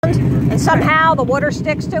and somehow the water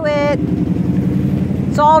sticks to it.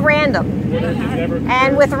 It's all random.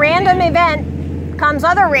 And with random event comes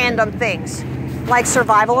other random things, like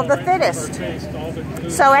survival of the fittest.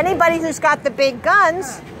 So anybody who's got the big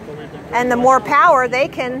guns and the more power they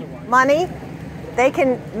can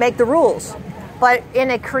make the rules. But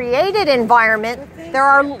in a created environment, there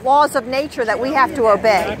are laws of nature that we have to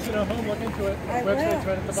obey.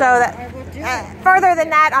 So that, further than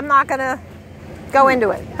that, I'm not going to go into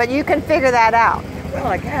it. But you can figure that out. Well,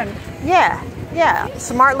 I can. Yeah.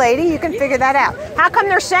 Smart lady, you can figure that out. How come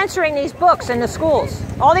they're censoring these books in the schools?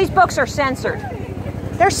 All these books are censored.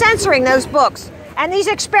 They're censoring those books. And these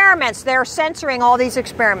experiments, they're censoring all these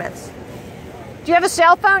experiments. Do you have a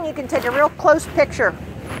cell phone? You can take a real close picture.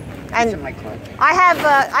 And I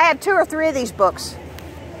have 2 or 3 of these books.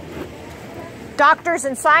 Doctors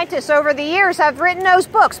and scientists over the years have written those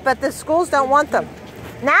books, but the schools don't want them.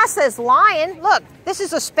 NASA's lying. Look, this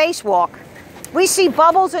is a spacewalk. We see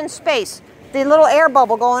bubbles in space. The little air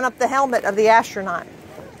bubble going up the helmet of the astronaut.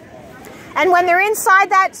 And when they're inside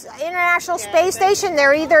that International Space Station,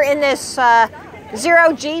 they're either in this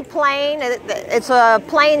zero-G plane. It's a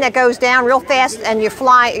plane that goes down real fast and you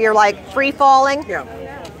fly, you're like free falling.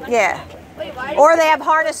 Yeah. Or they have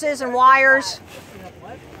harnesses and wires.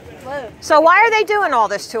 So why are they doing all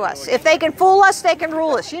this to us? If they can fool us, they can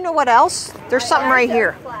rule us. You know what else? There's something right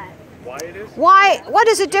here. Why? What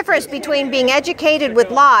is the difference between being educated with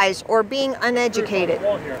lies or being uneducated?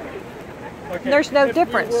 There's no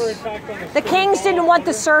difference. The kings didn't want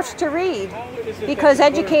the serfs to read because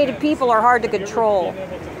educated people are hard to control.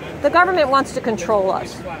 The government wants to control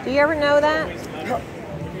us. Do you ever know that?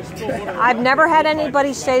 I've never had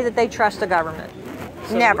anybody say that they trust the government.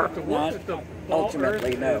 Never. Not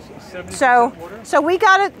ultimately, no. So we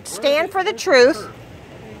got to stand for the truth,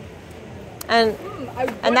 and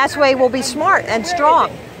that's the way we'll be smart and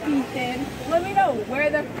strong. Ethan, let me know where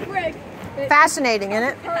the frick. Fascinating, isn't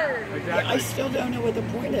it? I still don't know what the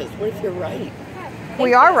point is. What if you're right?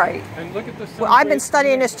 We are right. Well, I've been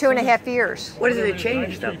studying this 2.5 years. What does it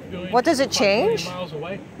change, though? What does it change?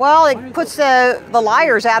 Well, it puts the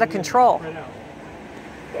liars out of control.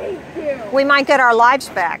 We might get our lives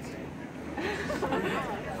back.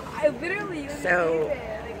 So,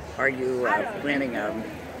 are you planning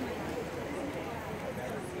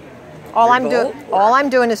All I'm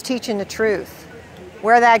doing is teaching the truth.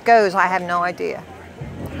 Where that goes, I have no idea.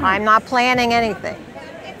 I'm not planning anything.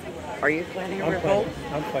 Are you planning a revolt?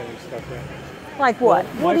 I'm planning stuff, yeah. Like what?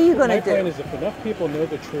 What are you going to do? My plan is if enough people know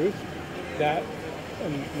the truth, that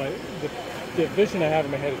the vision I have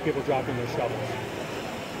in my head is people dropping their shovels.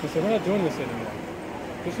 They say, we're not doing this anymore.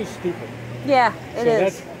 This is stupid. Yeah, it is.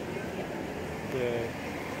 That's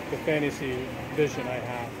the fantasy vision I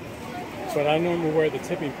have. But I don't know where the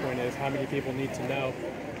tipping point is, how many people need to know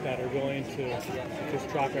that are willing to just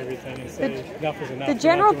drop everything and say enough is enough. The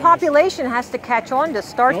general population has to catch on to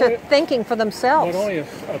start thinking for themselves. But only a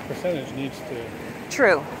percentage needs to.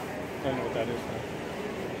 True. I don't know what that is.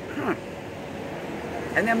 Huh.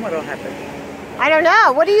 And then what will happen? I don't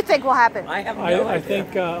know. What do you think will happen? I have no idea. I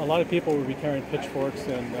think a lot of people will be carrying pitchforks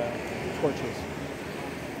and torches.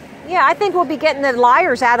 Yeah, I think we'll be getting the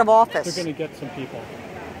liars out of office. They're going to get some people.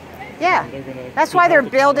 Yeah, that's why they're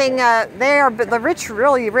building, the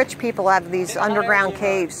really rich people have these underground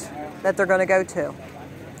caves that they're going to go to.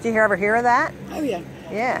 Did you ever hear of that? Oh, yeah.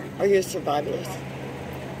 Yeah. Are you a survivalist?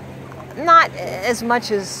 Not as much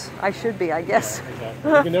as I should be, I guess. Yeah,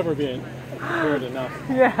 exactly. You can never be prepared enough.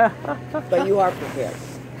 Yeah. But you are prepared.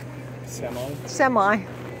 Semi? Semi,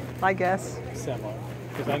 I guess. Semi.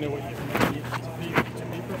 Because I know what you need to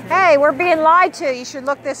be prepared. Hey, we're being lied to. You should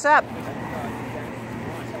look this up.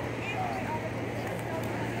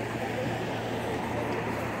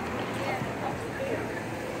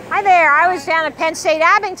 Hi there, I was down at Penn State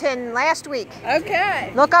Abington last week.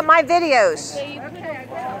 Okay. Look up my videos.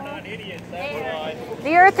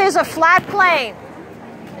 The Earth is a flat plane.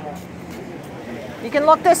 You can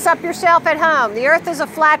look this up yourself at home. The Earth is a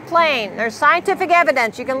flat plane. There's scientific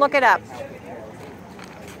evidence. You can look it up.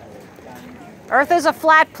 Earth is a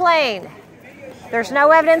flat plane. There's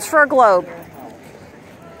no evidence for a globe.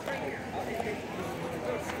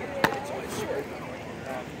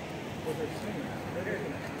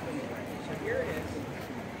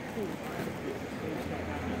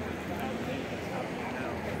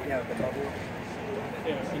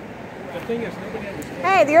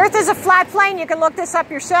 Hey, the Earth is a flat plane. You can look this up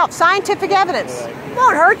yourself. Scientific evidence.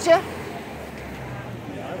 Won't hurt you. Yeah,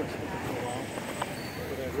 I was thinking for a while,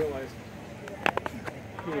 but I realized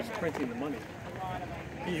he was printing the money.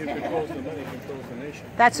 He who controls the money controls the nation.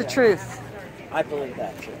 That's the truth. I believe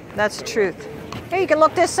that too. That's the truth. Here, you can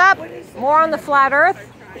look this up. More on the flat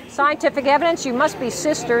Earth. Scientific evidence. You must be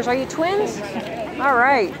sisters. Are you twins? All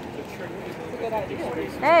right.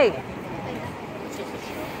 Hey.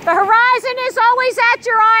 The horizon is always at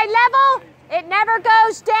your eye level. It never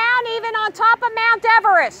goes down, even on top of Mount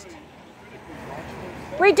Everest.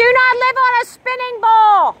 We do not live on a spinning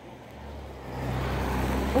ball.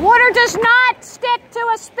 Water does not stick to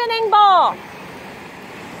a spinning ball.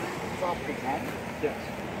 Yes,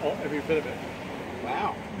 every bit of it.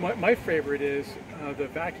 Wow. My favorite is the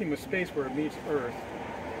vacuum of space where it meets Earth.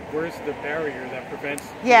 Where's the barrier that prevents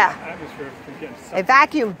the atmosphere from getting sucked? A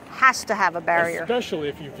vacuum has to have a barrier. Especially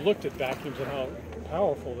if you've looked at vacuums and how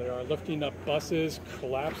powerful they are, lifting up buses,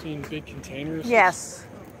 collapsing big containers. Yes.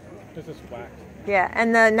 This is whacked. Yeah,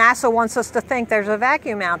 and the NASA wants us to think there's a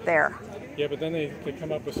vacuum out there. Yeah, but then they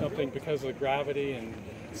come up with something because of the gravity and...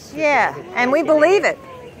 Yeah, and we believe it.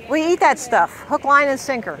 We eat that stuff, hook, line, and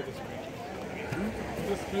sinker.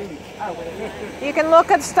 You can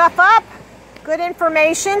look at stuff up. Good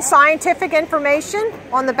information, scientific information.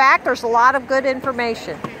 On the back, there's a lot of good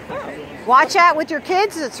information. Watch out with your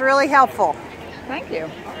kids. It's really helpful. Thank you.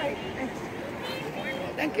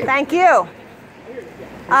 Thank you. Thank you.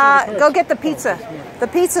 Go get the pizza. The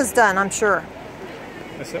pizza's done, I'm sure.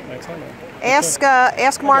 I set my timer.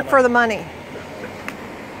 Ask Mark for the money.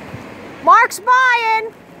 Mark's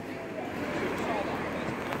buying.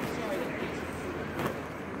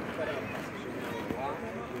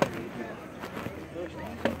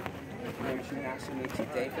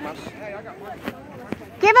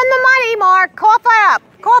 Give him the money, Mark. Cough up.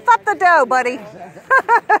 Cough up the dough, buddy.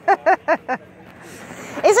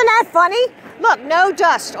 Isn't that funny? Look, no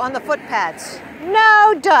dust on the footpads.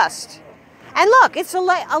 No dust. And look, it's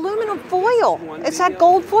aluminum foil. It's that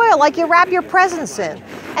gold foil like you wrap your presents in.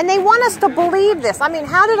 And they want us to believe this. I mean,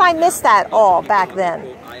 how did I miss that all back then?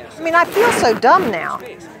 I mean, I feel so dumb now.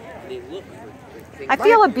 I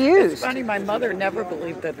feel abused. It's funny, my mother never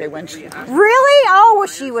believed that they went. Really? Oh, well,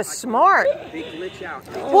 she was smart.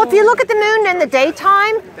 Well, if you look at the moon in the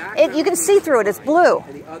daytime, you can see through it. It's blue.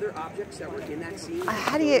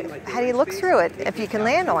 How do you look through it if you can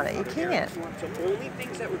land on it? You can't. Only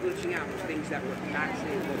things that were glitching out were things that were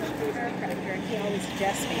actually He always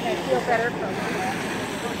suggests me I feel better from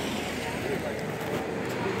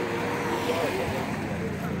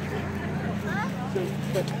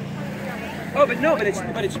Oh, but no, but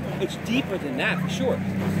it's deeper than that for sure.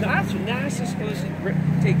 NASA supposedly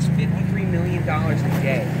takes $53 million a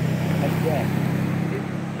day.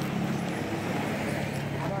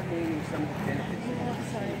 How about naming some of the benefits?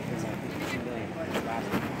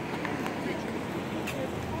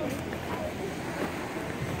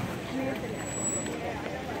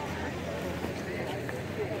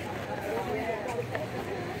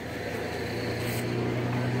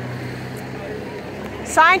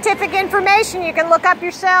 Scientific information you can look up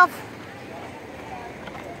yourself.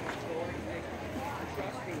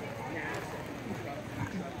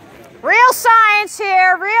 Real science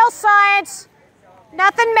here, real science.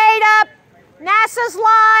 Nothing made up. NASA's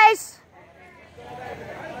lies.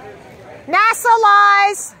 NASA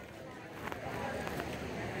lies.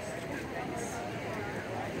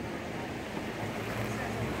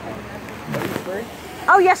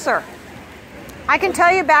 Oh, yes, sir. I can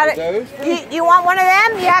tell you about it. You want one of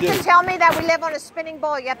them? You have to tell me that we live on a spinning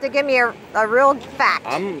ball. You have to give me a real fact.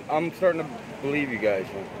 I'm starting to believe you guys.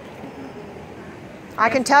 I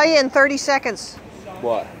can tell you in 30 seconds.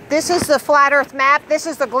 What? This is the flat Earth map. This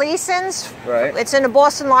is the Gleasons. Right. It's in the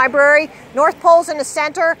Boston Library. North Pole's in the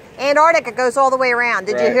center. Antarctica goes all the way around.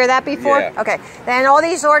 Did you hear that before? Yeah. Okay. Then all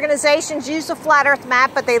these organizations use the flat Earth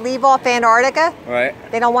map, but they leave off Antarctica. Right.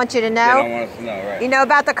 They don't want you to know. They don't want us to know, right. You know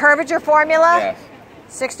about the curvature formula? Yes.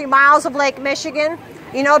 60 miles of Lake Michigan.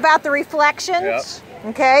 You know about the reflections? Yep.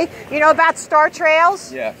 Okay. You know about star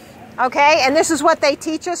trails? Yes. Okay. And this is what they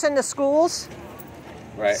teach us in the schools.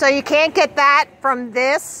 Right. So you can't get that from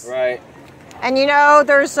this. Right. And you know,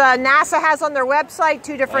 there's NASA has on their website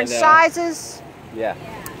 2 different sizes. Yeah.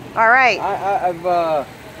 All right. I've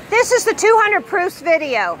This is the 200 proofs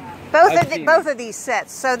video. Both of these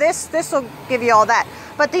sets. So this will give you all that.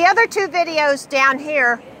 But the other 2 videos down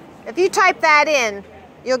here, if you type that in,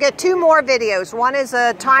 you'll get 2 more videos. One is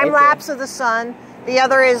a time lapse of the sun. The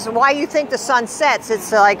other is why you think the sun sets.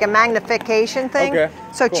 It's like a magnification thing. Okay,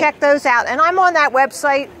 So cool. check those out. And I'm on that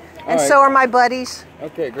website, and so are my buddies.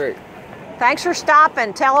 Okay, great. Thanks for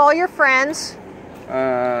stopping. Tell all your friends.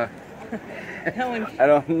 I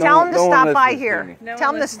don't know. Tell them to stop by here.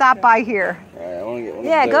 Tell them to stop by here. All right, I want to get one.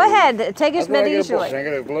 Yeah, go ahead. Take as many as you Can I like.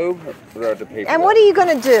 get a globe or the paper? And what are you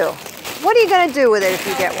going to do? What are you going to do with it if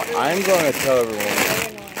you get one? I'm going to tell everyone.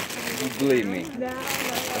 You believe me.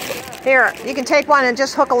 Here, you can take one and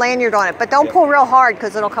just hook a lanyard on it, but don't pull real hard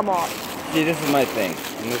because it'll come off. See, this is my thing,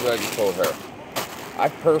 and this is what I just told her.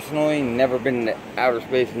 I've personally never been in outer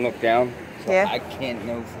space and looked down, so Yeah. I can't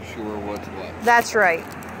know for sure what's what. That's right.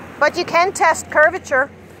 But you can test curvature,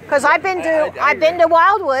 because I've been to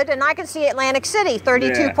Wildwood, and I can see Atlantic City,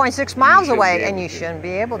 32.6 miles away, and you shouldn't be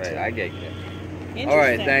able to. I get you. All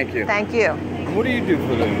right, thank you. Thank you. What do you do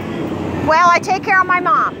for them? Well, I take care of my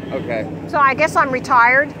mom. Okay. So I guess I'm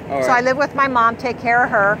retired. All So right. I live with my mom, take care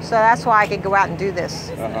of her. So that's why I could go out and do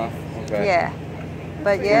this. Uh-huh. Okay. Yeah.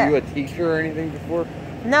 But yeah. Were you a teacher or anything before?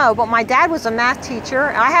 No, but my dad was a math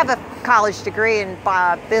teacher. I have a college degree in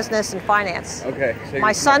business and finance. Okay. So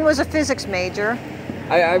My son was a physics major.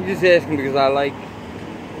 I'm just asking because I like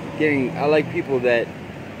people that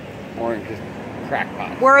aren't just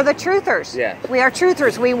crackpots. We're the truthers. Yes. We are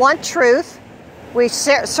truthers. We want truth. We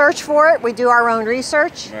search for it. We do our own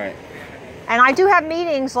research. Right. And I do have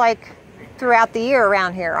meetings like throughout the year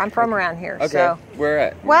around here. I'm from around here. Okay. So. Where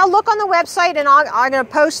at? Well, look on the website and I'm going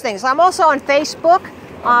to post things. I'm also on Facebook,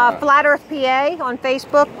 Flat Earth PA on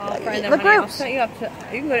Facebook. The groups. I'll set you up to,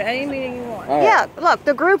 you can go to any meeting you want. All right. Yeah, look,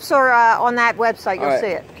 the groups are on that website. You'll All right. see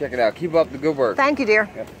it. Check it out. Keep up the good work. Thank you, dear.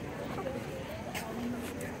 Yep.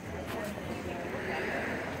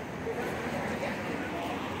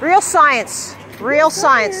 Real science. Real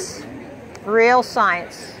science. Real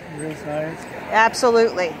science. Real science,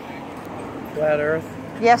 Absolutely. flat Earth.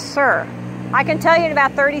 Yes, sir. I can tell you in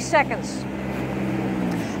about 30 seconds.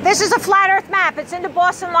 This is a flat Earth map. It's in the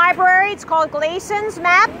Boston Library. It's called Glasson's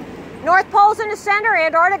map. North Pole's in the center.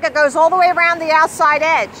 Antarctica goes all the way around the outside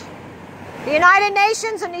edge. The United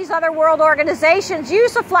Nations and these other world organizations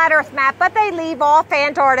use a flat Earth map, but they leave off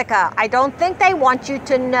Antarctica. I don't think they want you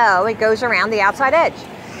to know it goes around the outside edge.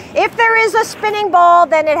 If there is a spinning ball,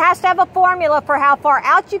 then it has to have a formula for how far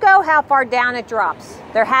out you go, how far down it drops.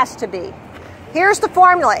 There has to be. Here's the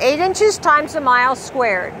formula, 8 inches times the miles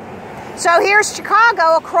squared. So here's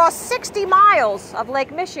Chicago across 60 miles of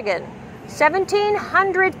Lake Michigan.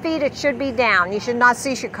 1,700 feet it should be down. You should not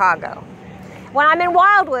see Chicago. When I'm in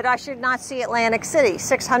Wildwood, I should not see Atlantic City.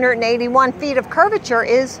 681 feet of curvature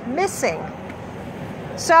is missing.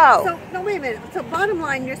 So, no, wait a minute. So bottom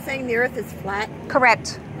line, you're saying the Earth is flat?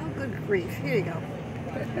 Correct. Oh, good grief. Here you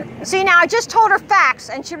go. See, now I just told her facts,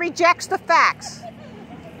 and she rejects the facts.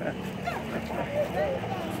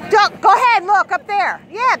 Go ahead, look up there.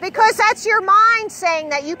 Yeah, because that's your mind saying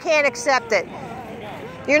that you can't accept it.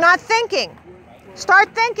 You're not thinking.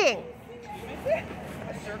 Start thinking.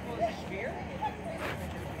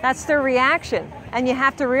 That's their reaction. And you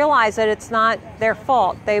have to realize that it's not their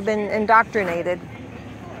fault. They've been indoctrinated.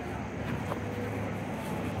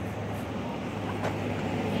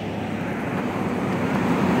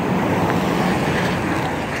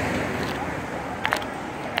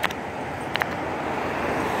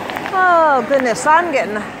 Oh, goodness, I'm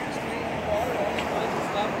getting...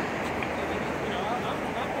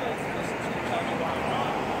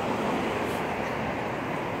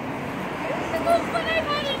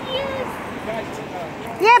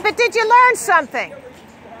 Yeah, but did you learn something?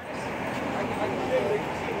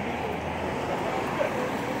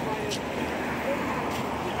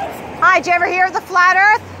 Hi, did you ever hear of the flat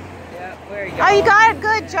Earth? Yeah, where are you Oh, you got it?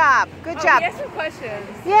 Good job. Good job. You have some questions.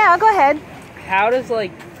 Yeah, go ahead. How does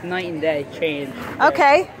like night and day change?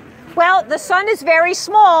 Okay. Well, the sun is very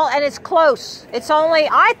small and it's close. It's only,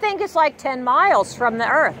 I think it's like 10 miles from the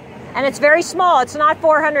Earth. And it's very small. It's not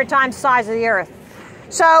 400 times the size of the Earth.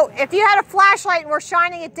 So if you had a flashlight and were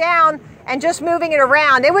shining it down and just moving it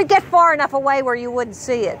around, it would get far enough away where you wouldn't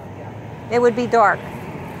see it. It would be dark.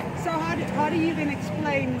 So how do you even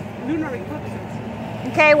explain lunar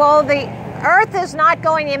eclipses? Okay, well, the Earth is not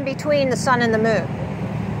going in between the sun and the moon.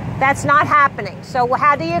 That's not happening. So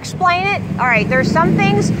how do you explain it? All right, there's some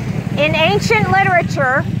things in ancient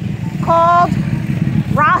literature called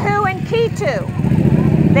Rahu and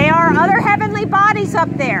Ketu. They are other heavenly bodies up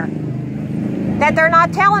there that they're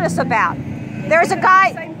not telling us about. There's a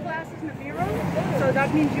guy... Same class as Nibiru? So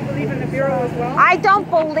that means you believe in Nibiru as well? I don't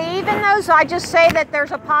believe in those. I just say that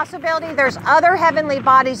there's a possibility there's other heavenly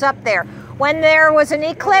bodies up there. When there was an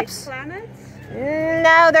eclipse... Planets?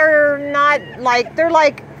 No, they're not like... They're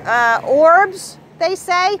like orbs, they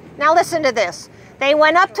say. Now listen to this. They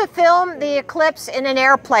went up to film the eclipse in an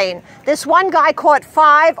airplane. This one guy caught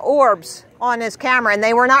 5 orbs on his camera, and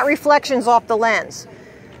they were not reflections off the lens.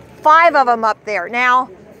 5 of them up there. Now,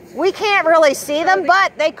 we can't really see them,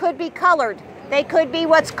 but they could be colored. They could be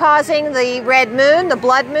what's causing the red moon, the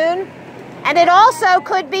blood moon. And it also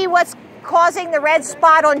could be what's causing the red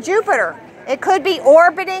spot on Jupiter. It could be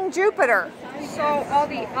orbiting Jupiter. So all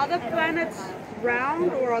the other planets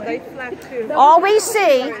round or are they flat too? All we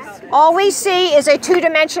see is a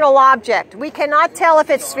two-dimensional object. We cannot tell if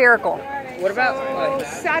it's spherical. What about So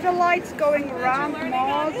satellites going around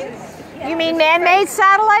Mars is... You mean man-made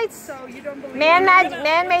satellites? So you don't believe...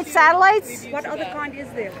 Man-made satellites? What other kind is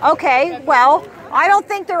there? Okay, well, I don't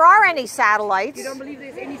think there are any satellites. You don't believe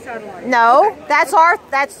there's any satellites? No,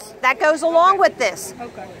 that goes along with this.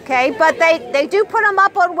 Okay, but they do put them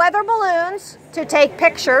up on weather balloons to take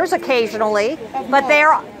pictures occasionally, but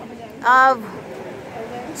they're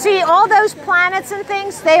see, all those planets and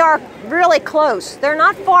things, they are really close. They're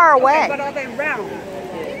not far away. But are they round?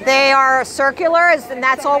 They are circular, and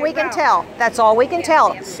that's all we can tell. That's all we can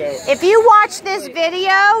tell. If you watch this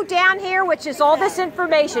video down here, which is all this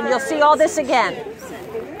information, you'll see all this again.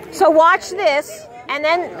 So watch this, and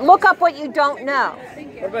then look up what you don't know.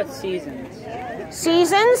 what about seasons?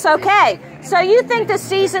 Seasons? Okay. So you think the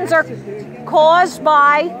seasons are caused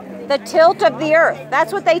by the tilt of the Earth.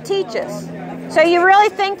 That's what they teach us. So you really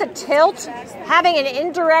think the tilt, having an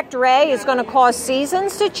indirect ray, is going to cause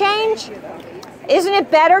seasons to change? Isn't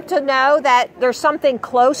it better to know that there's something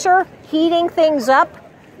closer heating things up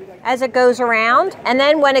as it goes around, and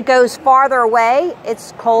then when it goes farther away,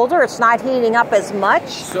 it's colder, it's not heating up as much?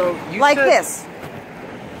 So like this.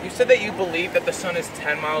 You said that you believe that the sun is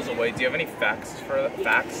 10 miles away. Do you have any facts to prove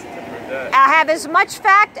that? I have as much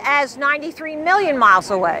fact as 93 million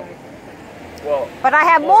miles away. Well, but I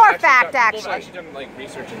have more fact, actually. People have actually done like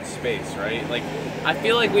research in space, right? Like, I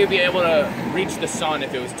feel like we'd be able to reach the sun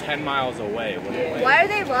if it was 10 miles away. Why are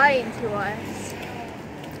they lying to us?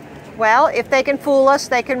 Well, if they can fool us,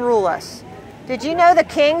 they can rule us. Did you know the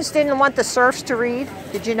kings didn't want the serfs to read?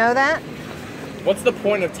 Did you know that? What's the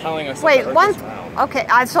point of telling us? Wait, that the one. Earth is round? Okay,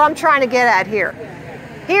 so I'm trying to get at here.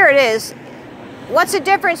 Here it is. What's the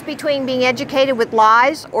difference between being educated with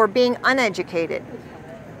lies or being uneducated?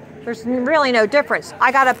 There's really no difference.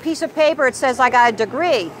 I got a piece of paper, it says I got a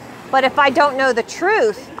degree, but if I don't know the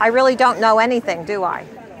truth, I really don't know anything, do I?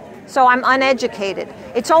 So I'm uneducated.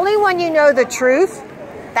 It's only when you know the truth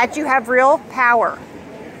that you have real power.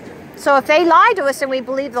 So if they lie to us and we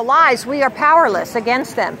believe the lies, we are powerless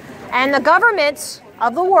against them. And the governments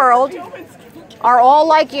of the world are all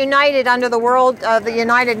like united under the world of the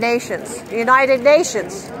United Nations. United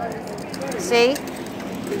Nations. See?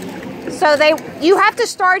 So you have to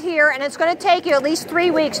start here, and it's going to take you at least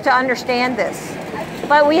 3 weeks to understand this.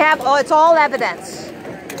 But we have, it's all evidence.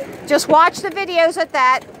 Just watch the videos at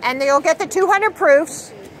that, and you'll get the 200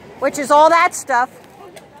 proofs, which is all that stuff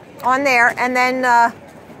on there. And then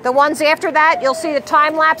the ones after that, you'll see the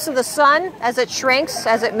time lapse of the sun as it shrinks,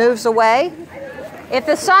 as it moves away. If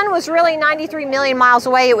the sun was really 93 million miles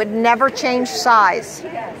away, it would never change size.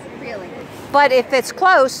 Really? But if it's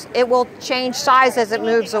close, it will change size as it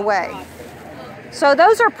moves away. So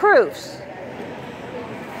those are proofs.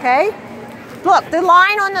 Okay? Look, the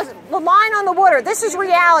line on the water, this is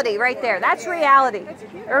reality right there. That's reality.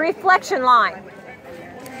 A reflection line.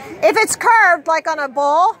 If it's curved like on a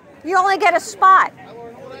ball, you only get a spot.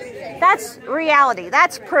 That's reality.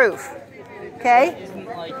 That's proof. Okay? Isn't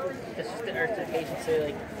like this is the Earth's rotation, so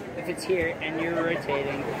like if it's here and you're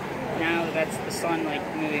rotating, now that's the sun like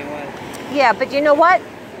moving away. Yeah, but you know what?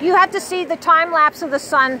 You have to see the time lapse of the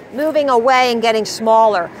sun moving away and getting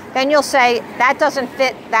smaller. Then you'll say, that doesn't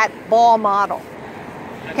fit that ball model.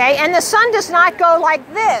 Okay, and the sun does not go like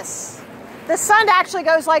this. The sun actually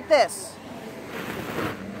goes like this.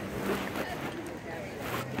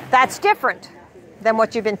 That's different than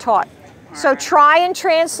what you've been taught. So try and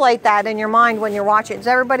translate that in your mind when you're watching. Does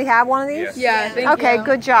everybody have one of these? Yes. Yeah, thank you. Okay,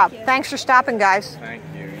 good job. Thanks for stopping, guys. Thank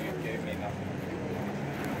you. You gave me nothing.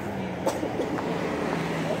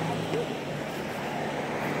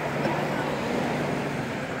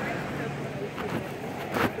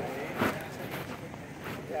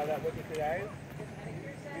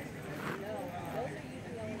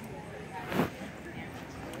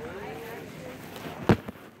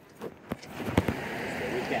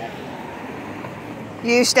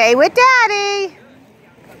 You stay with Daddy.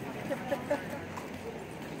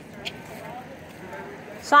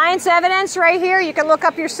 Science evidence right here. You can look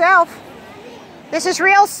up yourself. This is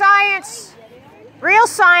real science. Real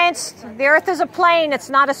science. The Earth is a plane. It's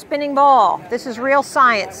not a spinning ball. This is real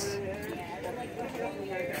science.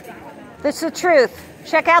 This is the truth.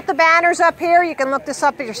 Check out the banners up here. You can look this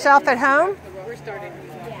up yourself at home. We're starting.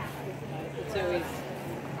 It's always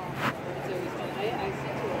I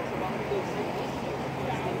see to it, so I'm going to go see this.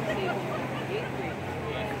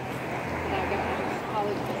 And I got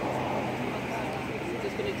college business.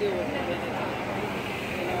 Just going to deal with it at a time.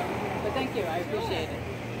 You know? But thank you. I appreciate it.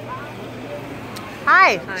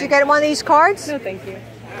 Hi. Did you get one of these cards? No, thank you.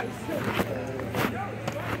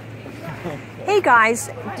 Hey guys,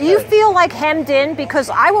 do you feel like hemmed in? Because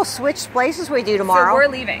I will switch places with you tomorrow. So we're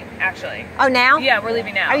leaving, actually. Oh, now? Yeah, we're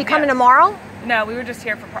leaving now. Are you coming tomorrow? No, we were just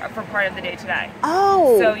here for part of the day today.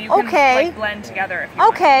 Oh, so you can okay. like blend together if you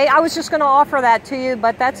Okay, I was just going to offer that to you,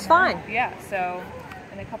 but that's fine. Yeah, so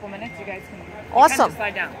in a couple minutes you guys can, awesome. just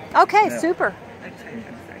slide down. Okay, super. I'm sorry.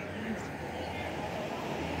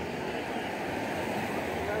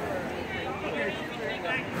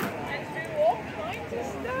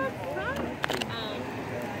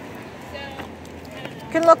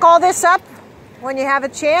 You can look all this up when you have a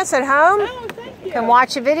chance at home. Oh, thank you. You can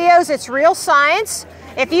watch the videos. It's real science.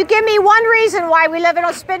 If you give me one reason why we live in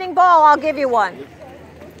a spinning ball, I'll give you one.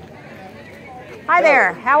 Hi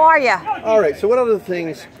there. How are you? All right. So what other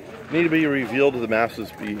things need to be revealed to the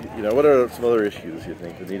masses? What are some other issues you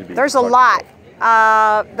think that need to be? There's a lot.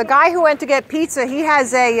 The guy who went to get pizza, he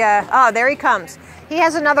has a, oh, there he comes. He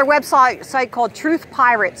has another website called Truth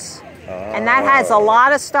Pirates. And that has a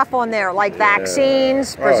lot of stuff on there, like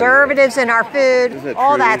vaccines, preservatives in our food,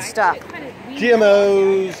 all that stuff.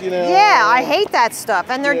 GMOs, Yeah, I hate that stuff.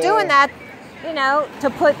 And they're doing that,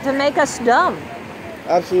 to make us dumb.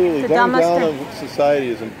 Absolutely. Dumbing down of society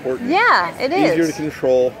is important. Yeah, it is. Easier to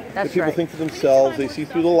control. That's if people right. think for themselves, they see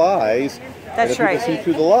through the lies. That's right. If people see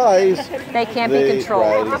through the lies, they can't be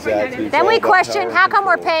controlled. Right, exactly. Then we question, how come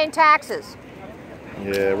we're paying taxes?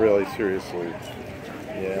 Yeah, really, seriously.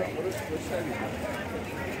 Yeah.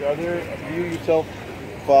 Do you yourself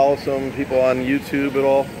follow some people on YouTube at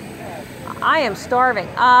all? I am starving.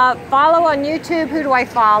 Follow on YouTube. Who do I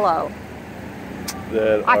follow?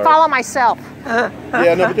 I follow myself.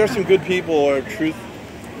 Yeah, no, but there's some good people or truth.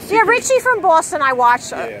 Yeah, Richie from Boston I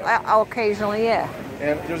watch occasionally, yeah.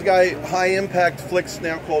 And there's a guy, High Impact Flicks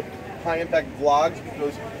now called High Impact Vlogs,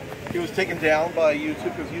 because he was taken down by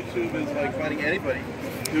YouTube, because YouTube is like finding anybody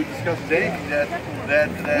who discusses anything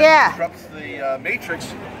that disrupts the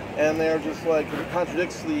matrix, and they're just like, it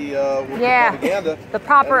contradicts the propaganda. The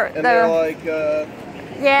proper, and they're like, cut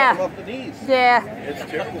them off the knees. Yeah. It's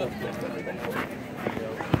terrible.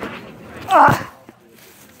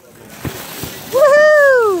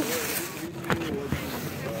 Woohoo!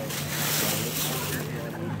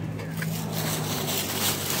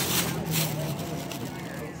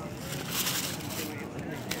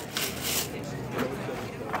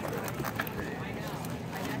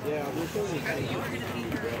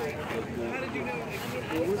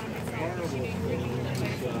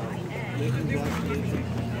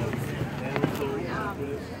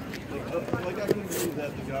 Like I can believe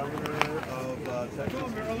that the governor of Texas,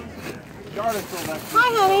 Hi,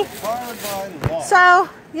 honey. So,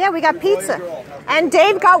 yeah, we got pizza. And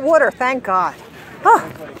Dave got water, thank God.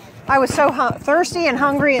 Oh, I was so thirsty and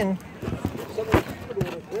hungry. And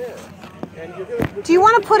do you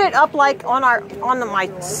want to put it up like on my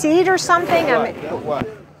seat or something? I mean,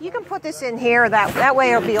 you can put this in here. That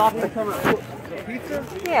way it'll be off the pizza.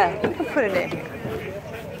 Yeah, you can put it in here.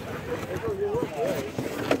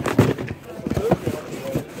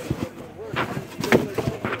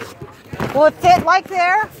 Will it fit like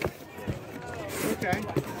there? Okay.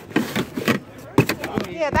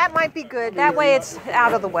 Yeah, that might be good. That way it's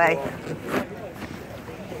out of the way.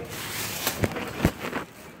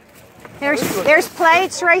 There's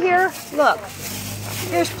plates right here. Look.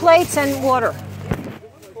 There's plates and water.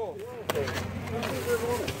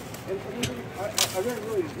 I read a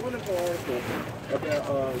really wonderful article about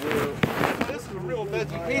where this is a real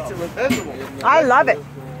veggie pizza with vegetables. I love it.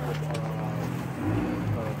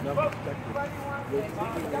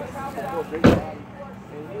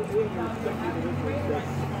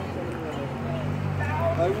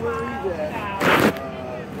 I worry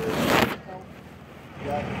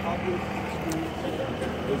that populist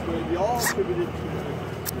is going to be all attributed to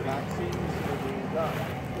the vaccines that are being done.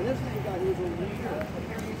 And this is the guy who's a leader.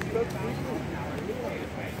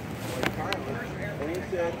 And he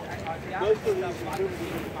said, most of these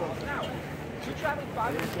conservatives You're traveling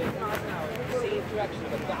 5 to 6 miles an hour in the same direction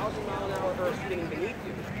of a 1,000-mile-an-hour verse spinning beneath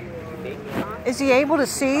you. Is he able to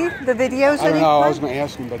see the videos that I don't he know. I played? was going to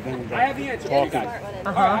ask him, but then I have the answer.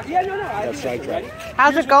 talking. Yeah, no. Got sidetracked.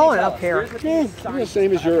 How's it going up here? Yeah, the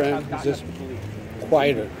same as your end. It's just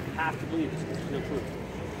quieter. Have to believe this. There's no proof.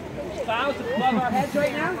 Those clouds above our heads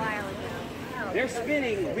right now, they're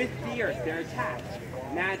spinning with the Earth. They're attached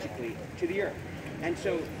magically to the Earth. And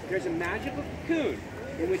so there's a magical cocoon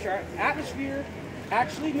in which our atmosphere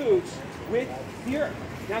actually moves with the Earth.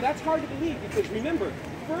 Now that's hard to believe because remember,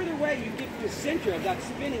 the further away you get from the center of that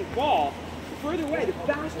spinning ball, the further away, the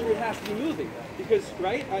faster it has to be moving. Because,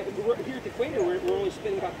 right, we're here at the equator, we're only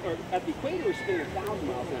spinning about, or at the equator we're spinning 1,000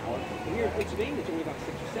 miles an hour. And here in Pennsylvania it's only about 6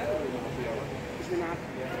 or 7 miles an hour. Because they're not,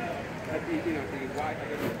 you know, the wide.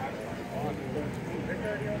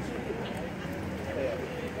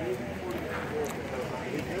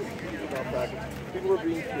 People were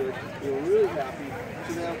being cured. They were really happy.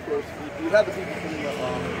 So now, of course, you had the people coming up.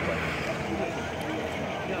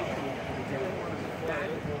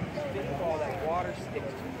 All that water sticks to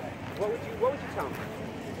you. What would you tell them?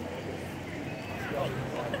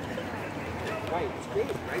 Right, it's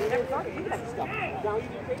crazy, right? You never thought of that stuff. Now,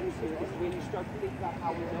 even crazier is when you start to think about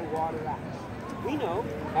how we know water acts. We know,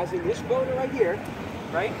 as in this photo right here,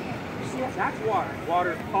 right? You see that's water.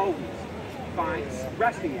 Water always finds,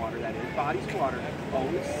 resting water that is, bodies of water,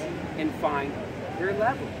 always and find their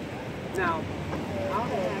level. Now, how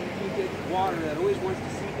do you get water that always wants to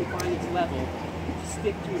seek and find its level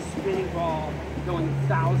stick to a spinning ball going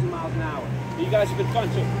 1,000 miles an hour? You guys have been fun,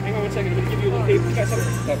 so hang on one second. I'm going to give you a little paper. You guys have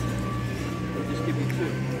I'll just give you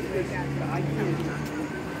two.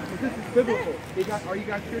 This is biblical. Are you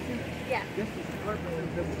guys Christian? Yeah. This is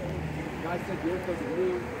 100% biblical. God said the earth doesn't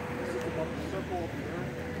move. This is about the circle of the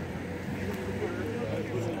earth. It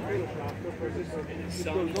goes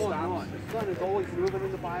on and on. The sun is always moving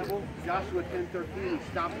in the Bible. Joshua 10:13, he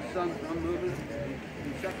stopped the sun from moving.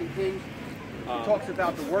 In 2 Kings, it talks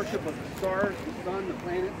about the worship of the stars, the sun, the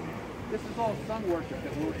planets. This is all sun worship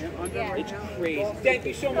that we're under right now. It's crazy. Thank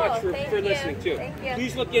you so much for listening too. Thank you.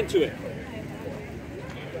 Please look into it.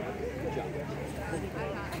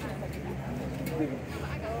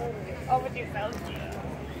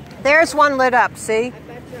 There's one lit up, see?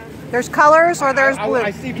 There's colors or there's blue.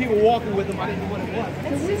 I see people walking with them. I didn't know what it was.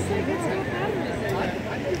 It's just like it's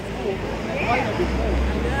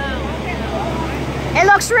so It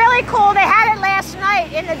looks really cool. They had it last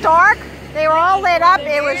night in the dark. They were all lit up.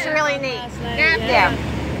 It was really neat. Yeah.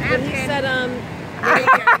 But he said,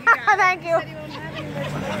 Thank you.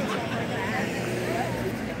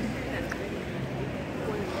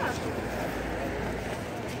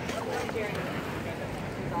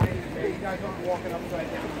 You guys aren't walking upside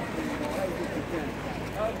down.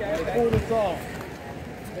 Okay. They fooled us all.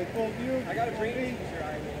 They fooled you. I got a dream.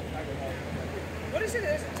 What is it?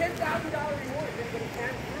 There's a $10,000 reward if anybody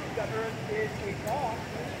can prove that Earth is a ball.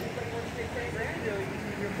 Anybody wants to take 10 grand really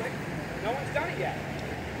easy real quick? No one's done it yet.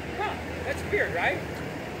 Huh? That's weird, right?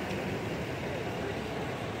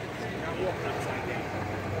 Not walking upside down.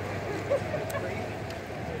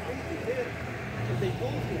 They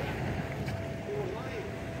fooled you. They were lying.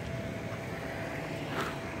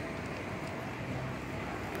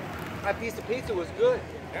 That piece of pizza was good.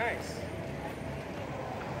 Nice.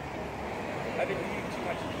 I've been eating too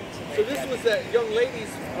much pizza. So this was that young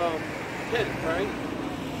lady's tent, right?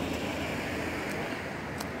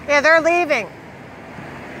 Yeah, they're leaving.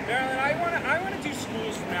 Marilyn, I want to do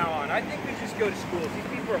schools from now on. I think we just go to schools. These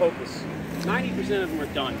people are hopeless. 90% of them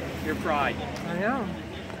are done. They're fried. I know.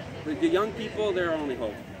 The young people, they're our only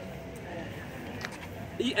hope.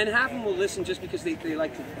 And half of them will listen just because they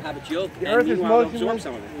like to have a joke. The and earth is meanwhile, they'll motionless.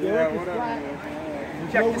 absorb some of it. Yeah, whatever.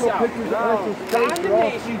 Check this out.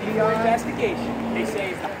 Condemnation before investigation. They say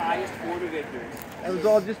it's the highest form of ignorance. It was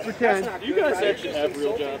all just pretend. You guys actually have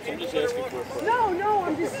real jobs. I'm just asking for a question. No,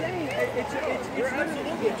 I'm just saying. It's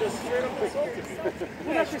absolutely just straight up consulting.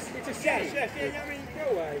 Well, that's just, it's a saying. I mean, go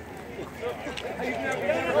away.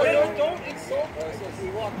 Don't insult us as we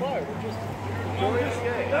walk by. We're just... I was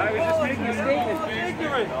just making a statement.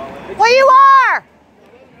 Ignorant. Well, you are!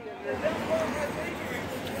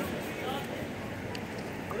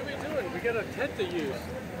 What are we doing? We got a tent to use.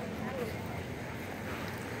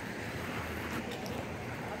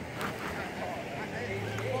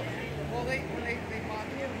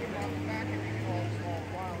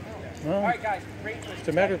 Well, all right, guys. Great. It's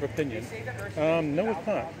a matter of opinion. No, it's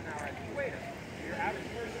not.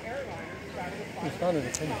 It's not an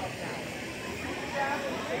opinion.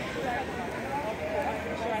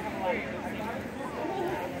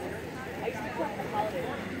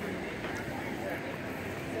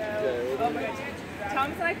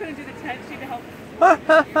 Tom said I couldn't do the tent. She to help.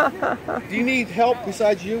 Do you need help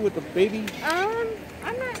besides you with the baby?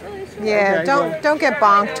 I'm not really sure. Yeah, Okay, don't get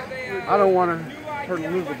bonked. I don't want her to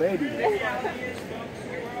lose the baby.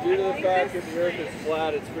 Due to the fact that the earth is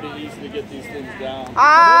flat, it's pretty easy to get these things down.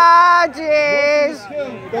 Ah, jeez.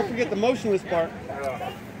 Don't forget the motionless part.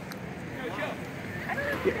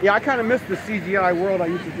 Yeah, I kind of miss the CGI world I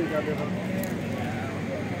used to think I did.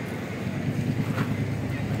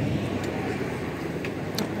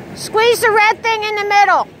 Squeeze the red thing in the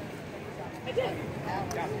middle.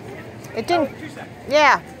 It didn't.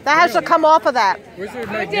 Yeah, that has to come off of that. Where's your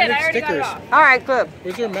magnetic stickers? All right, good.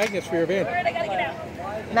 Where's your magnets for your van? I gotta get out.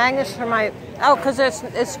 Magnets for my. Oh, because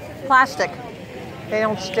it's plastic. They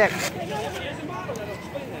don't stick.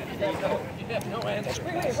 You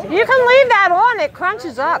can leave that on, it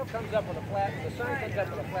crunches up.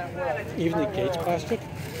 Even the gate's plastic?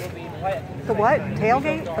 The what?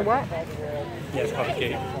 Tailgate? The what? Yeah, it's called a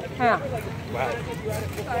gate. Yeah. Wow.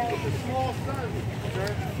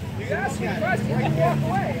 You asked me a question, you walk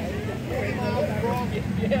away.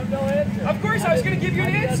 You have no answer. Of course, I was going to give you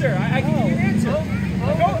an answer. I can give you an answer.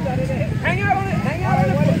 Hang out on it. Hang out on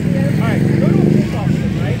it. All right, go to a football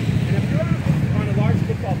field, right? And if you're on a large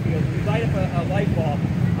football field, you light up a light bulb,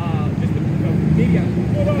 just maybe a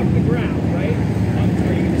foot off the ground, right?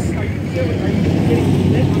 Are you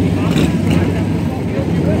getting lit on the opposite side of that football field?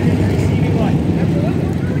 You will. You're receiving light. Absolutely.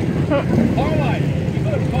 Car light. You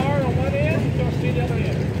put a car on one end, you'll see the other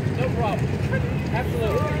end. No problem.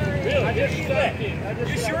 Absolutely. Really? I just lit.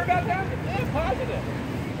 You sure about that? Yeah, positive.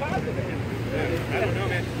 Positive. I don't know,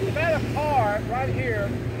 man. If I had a car right here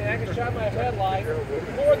and I could shine my headlight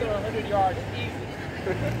more than 100 yards, easy.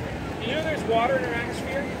 You know there's water in our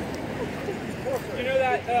atmosphere? You know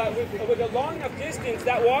that with a long enough distance,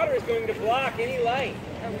 that water is going to block any light.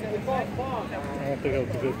 We call it fog. I don't think that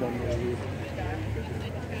was a good one to use.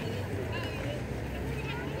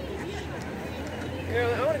 You know,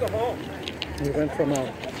 I want to go home. We went from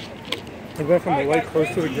the light close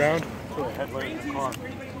to the ground to a headlight in the car.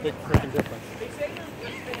 Big freaking difference.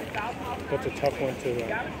 That's a tough one to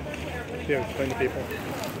explain to people.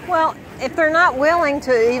 Well, if they're not willing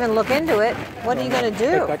to even look into it, what are you going to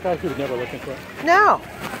do? That guy would never look into it. No.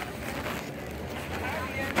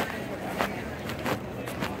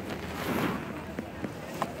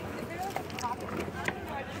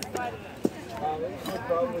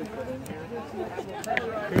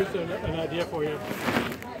 Here's an idea for you.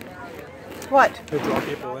 What? To draw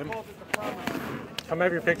people in. Come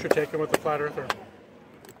have your picture taken with the flat earther.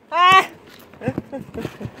 Ah!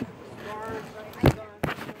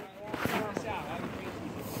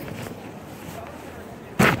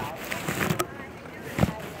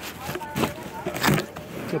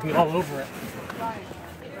 You'll be all over it.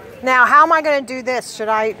 Now, how am I going to do this? Should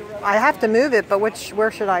I have to move it, but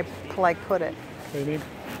where should I put it? What do you mean?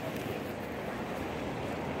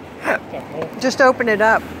 Just open it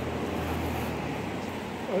up.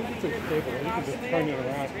 Oh, it's a table. You can just turn it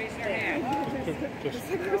around.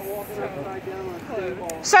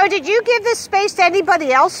 So did you give this space to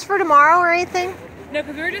anybody else for tomorrow or anything? No,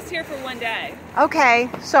 because we were just here for one day. Okay,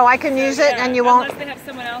 so I can use it and you won't... Unless they have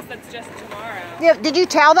someone else that's just tomorrow. Yeah, did you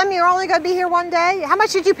tell them you're only going to be here one day? How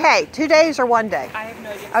much did you pay? 2 days or 1 day? I have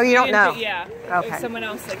no idea. Oh, you don't know? Yeah. Okay. Someone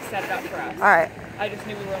else set it up for us. All right. I just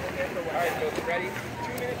knew we were only here for 1 day. All right, folks, ready?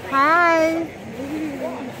 2 minutes. Hi.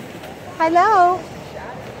 Hello.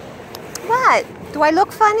 What? Do I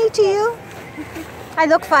look funny to you? I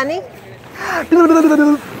look funny?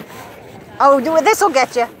 Oh, this will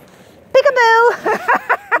get you. Peekaboo.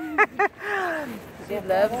 She loves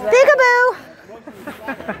that. Peekaboo.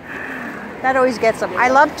 That always gets them. I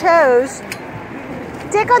love toes.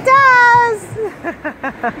 Tickle toes.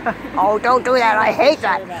 Oh, don't do that. I hate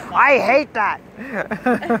that. I hate that.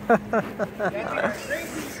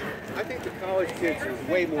 I think the college kids are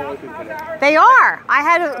way more open to that. They are. I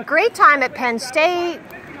had a great time at Penn State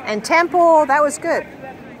and Temple. That was good.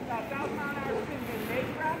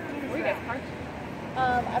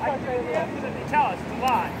 I parked right over there. Tell us, it's a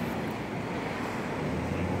lot.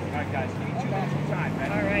 All right, guys, give me 2 minutes of time, man.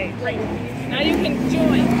 All right, great. Now you can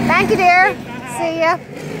join. Thank you, dear. See ya.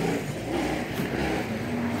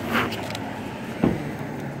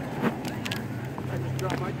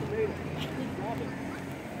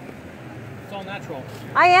 It's all natural.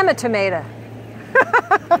 I am a tomato.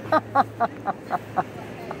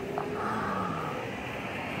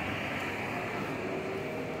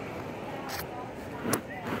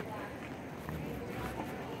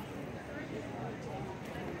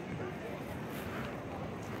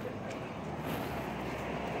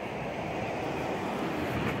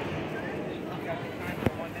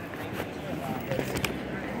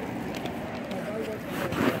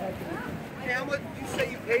 How much did you say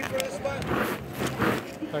you paid for this one?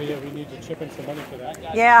 Oh yeah, we need to chip in some money for that.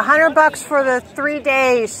 Yeah, $100 for the 3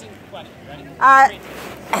 days.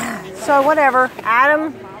 So whatever.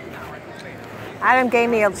 Adam gave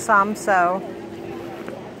me some, so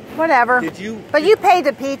whatever. Did you? But you paid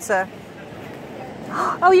the pizza.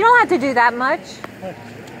 Oh, you don't have to do that much.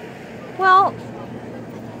 Well,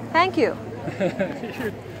 thank you.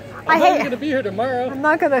 I'm not going to be here tomorrow. I'm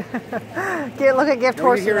not going to look at gift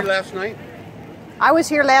horse. Were you here last night? I was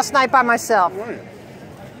here last night by myself.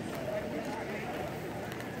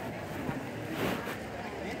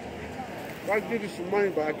 I'll give you some money,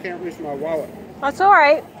 but I can't reach my wallet. That's all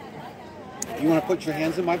right. You want to put your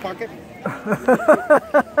hands in my pocket?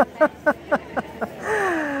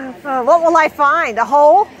 will I find? A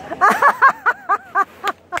hole?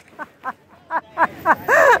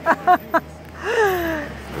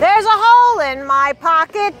 There's a hole in my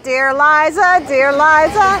pocket, dear Liza, dear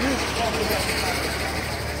Liza.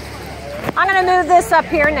 I'm going to move this up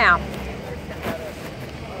here now.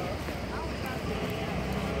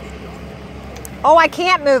 Oh, I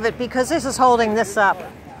can't move it because this is holding this up.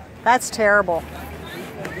 That's terrible.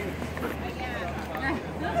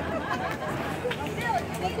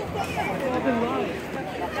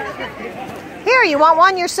 Here, you want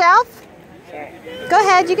one yourself? Go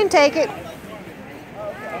ahead, you can take it.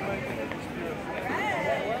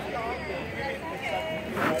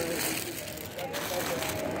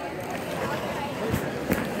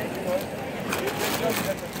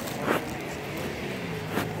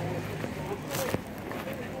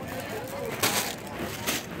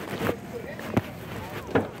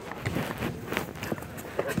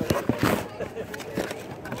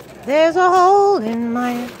 There's a hole in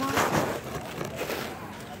my pocket.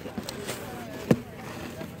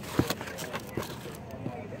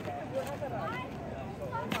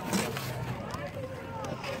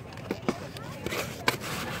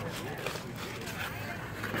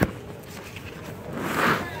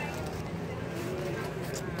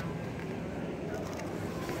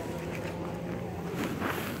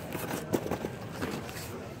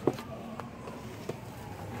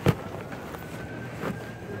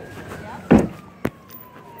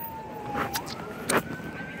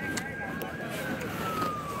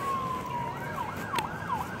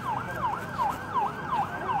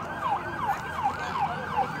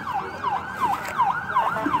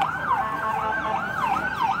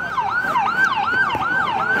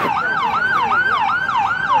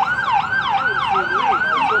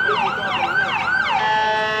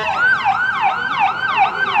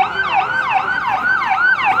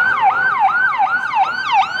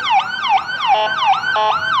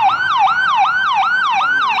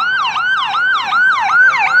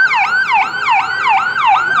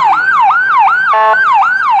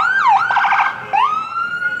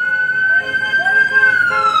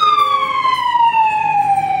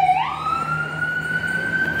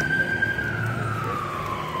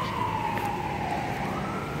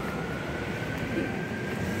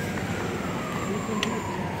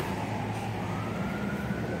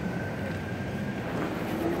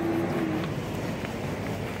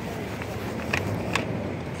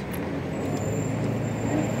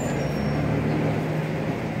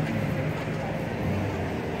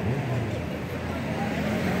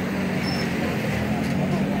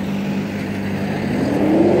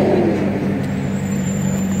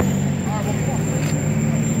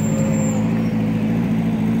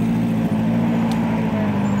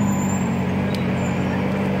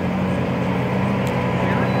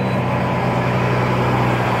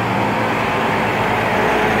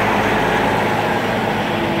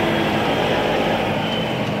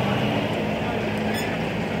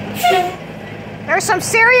 There's some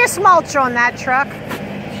serious mulch on that truck.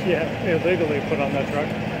 Yeah, illegally put on that truck.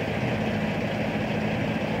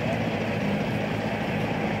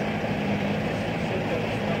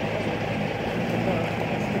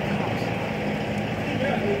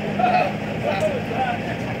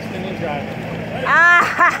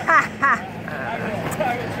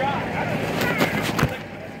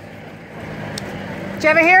 Did you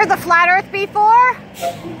ever hear of the flat earth before?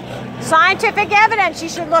 Scientific evidence, you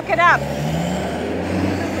should look it up.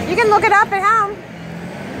 You can look it up at home.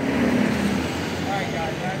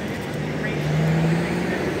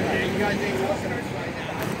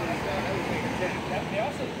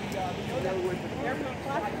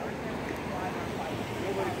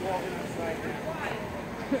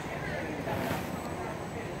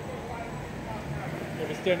 If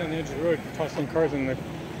you stand on the edge of the road, tossing cars in the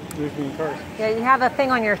moving cars. Yeah, you have a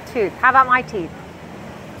thing on your tooth. How about my teeth?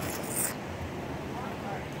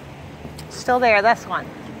 Still there, this one.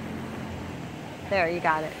 There, you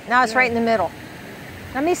got it. Now it's right in the middle.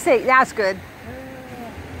 Let me see. That's good.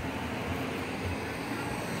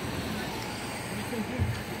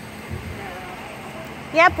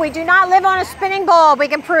 Yep, we do not live on a spinning ball. We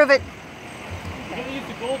can prove it. We're going to use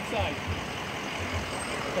the gold side.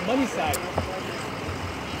 The money side.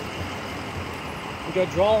 We got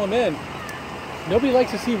to draw them in. Nobody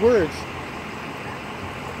likes to see words.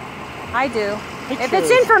 I do. Pictures. If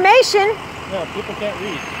it's information. No, people can't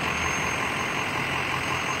read.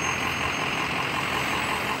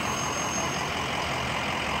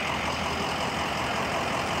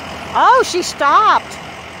 Oh, she stopped.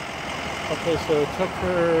 Okay, so it took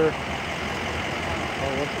her...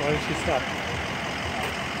 Oh, why did she stop?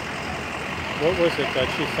 What was it that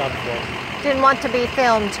she stopped for? Didn't want to be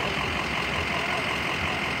filmed.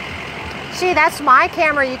 See, that's my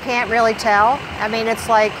camera. You can't really tell. I mean, it's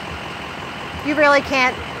like, you really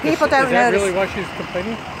can't, people don't notice. Is that notice. really why she's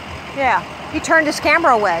complaining? Yeah. He turned his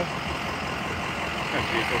camera away. Oh,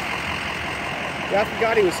 Jesus. Yeah, I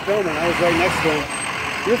forgot he was filming. I was right next to him.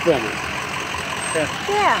 You're filming.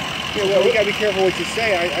 Yeah. Yeah, well, we gotta be careful what you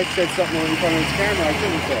say. I said something in front of his camera I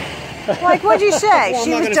shouldn't say. Like, what'd you say? Well,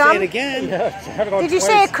 She I'm not was gonna dumb? say it again. Did you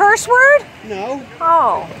say a curse word? No.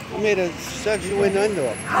 Oh. I made a sexual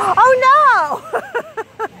innuendo. Oh, no!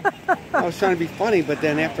 I was trying to be funny, but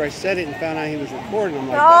then after I said it and found out he was recording, I'm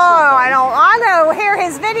like, Oh, that's not I'm going to hear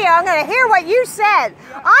his video. I'm going to hear what you said.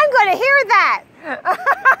 I'm going to hear that.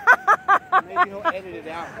 funny. Maybe he'll edit it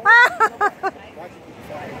out.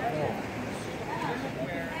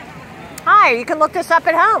 Hi, you can look this up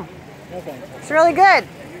at home. It's really good.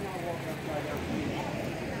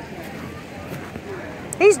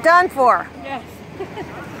 He's done for. Yes.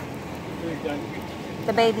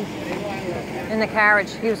 The baby in the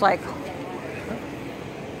carriage. He was like,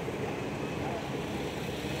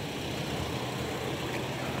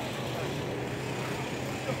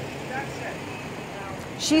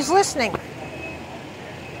 she's listening.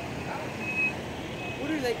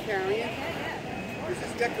 What are they carrying? Is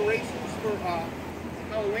this decorations for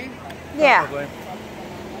Halloween? Yeah.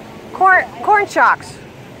 Corn shocks.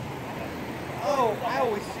 Oh, I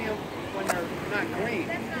always see them when they're not green.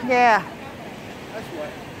 Yeah. That's what.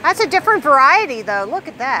 That's a different variety, though. Look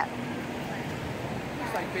at that.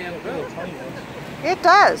 Looks like bamboo. It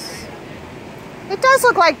does. It does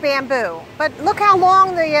look like bamboo, but look how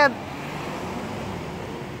long the. Yeah,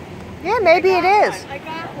 maybe it is. I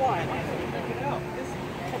got one.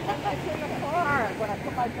 It's in the car when I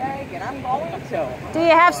put my bag in. I'm going to. Do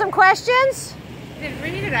you have some questions? I didn't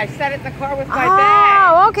read it. I set it in the car with my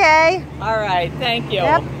bag. Oh, okay. All right. Thank you.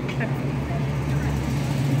 Yep.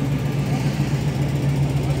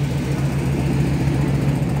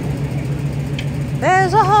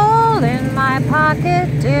 There's a hole in my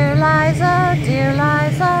pocket, dear Liza, dear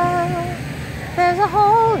Liza. There's a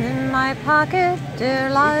hole in my pocket, dear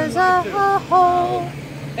Liza, a hole.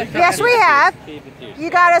 Yes, we have.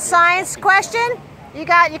 You got a science question?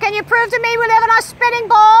 Can you prove to me we live in a spinning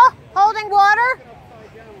ball holding water?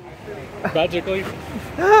 Magically.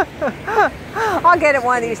 I'll get it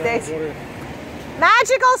one of these days.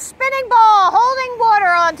 Magical spinning ball holding water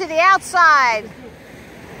onto the outside.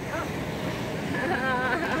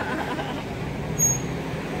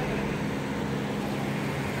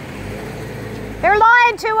 They're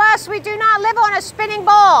lying to us. We do not live on a spinning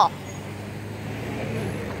ball.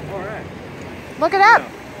 All right. Look it up.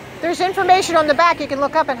 There's information on the back you can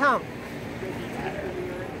look up at home.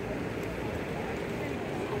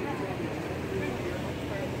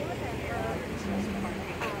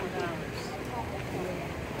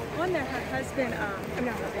 On there, her husband,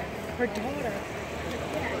 no, her daughter.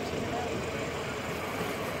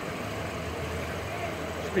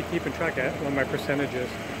 Should be keeping track of what my percentage is.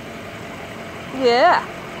 Yeah.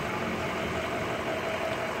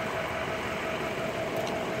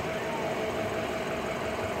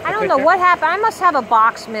 I don't know what happened. I must have a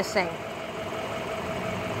box missing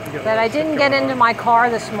that I didn't get into my car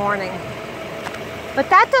this morning. But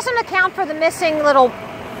that doesn't account for the missing little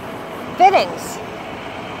fittings.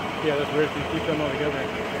 Yeah, that's weird if you keep them all together.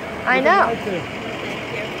 I know. I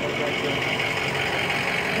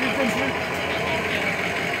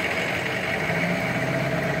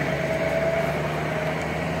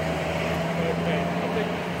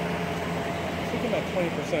think about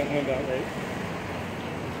 20% handout rate.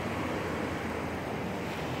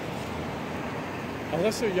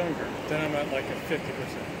 Unless they're younger, then I'm at like a 50%.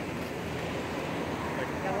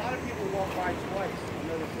 A lot of people walk by twice.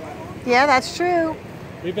 Yeah, that's true.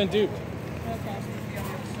 We've been duped.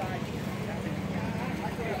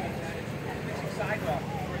 Sidewalk.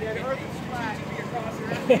 Yeah, the earth is flat.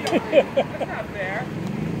 That's not fair.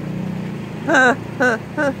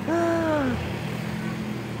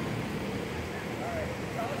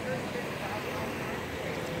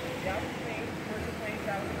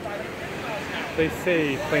 They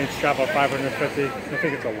say planes travel 550. I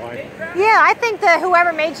think it's a lie. Yeah, I think that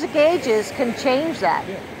whoever makes the gauges can change that.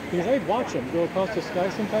 Yeah, because I watch them go across the sky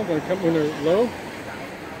sometimes when they're low.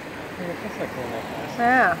 That's not going that fast.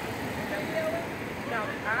 Yeah.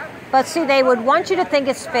 But see, they would want you to think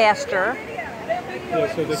it's faster,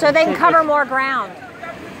 Yeah, so they can cover more ground. You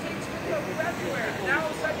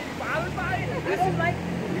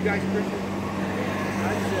guys, Christian? I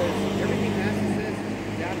said everything NASA says is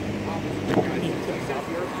exactly the opposite.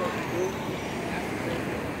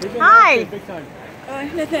 Hi. Big time.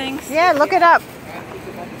 No thanks. Yeah, look it up.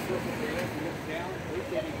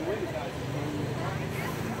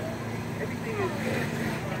 Every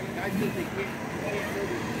Guys think they can't know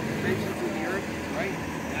the dimensions of the earth, right?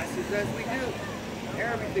 NASA says we do.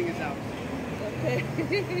 Everything is out.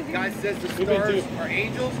 Guys says the stars are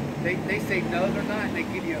angels. They say no, they're not. And they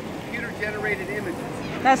give you computer-generated images.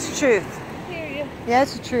 That's the truth. I hear you. Yeah,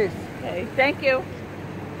 that's the truth. Okay, thank you.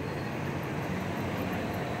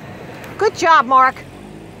 Good job, Mark.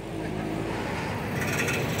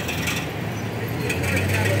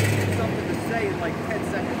 Something to say in like 10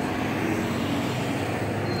 seconds.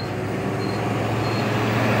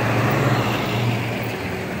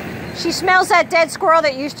 She smells that dead squirrel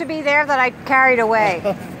that used to be there that I carried away.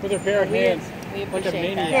 With her bare hands. We Like a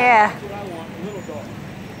appreciate maniac. that. Yeah. That's what I want. A little dog.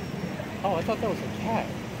 Oh, I thought that was a cat.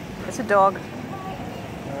 It's a dog.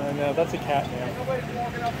 No, that's a cat now. Nobody's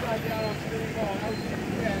walking upside down on spinning ball.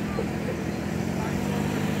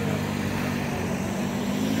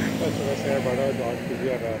 That's what I say about our dog, because we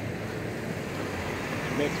have a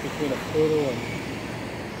mix between a poodle and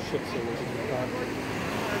Shih Tzu, which is fun.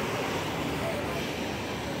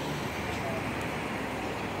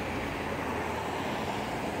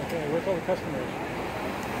 Okay, where's all the customers?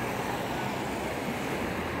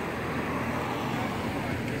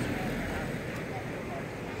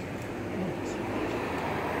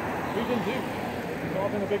 We've been due. It's all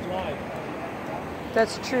been a big lie.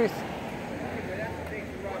 That's the truth.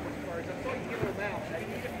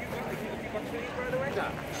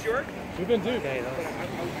 Sure? We've been due.